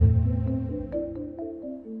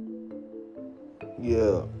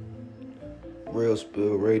Yeah, Real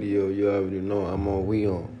Spill Radio, you already know I'm on We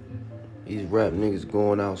On. These rap niggas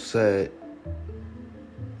going outside.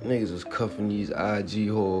 Niggas is cuffing these IG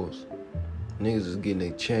whores. Niggas is getting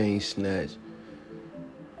their chain snatched.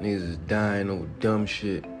 Niggas is dying over dumb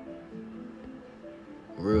shit.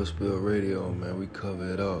 Real Spill Radio, man, we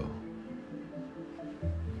cover it all.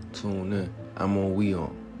 Tune in. I'm on We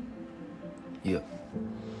On. Yeah.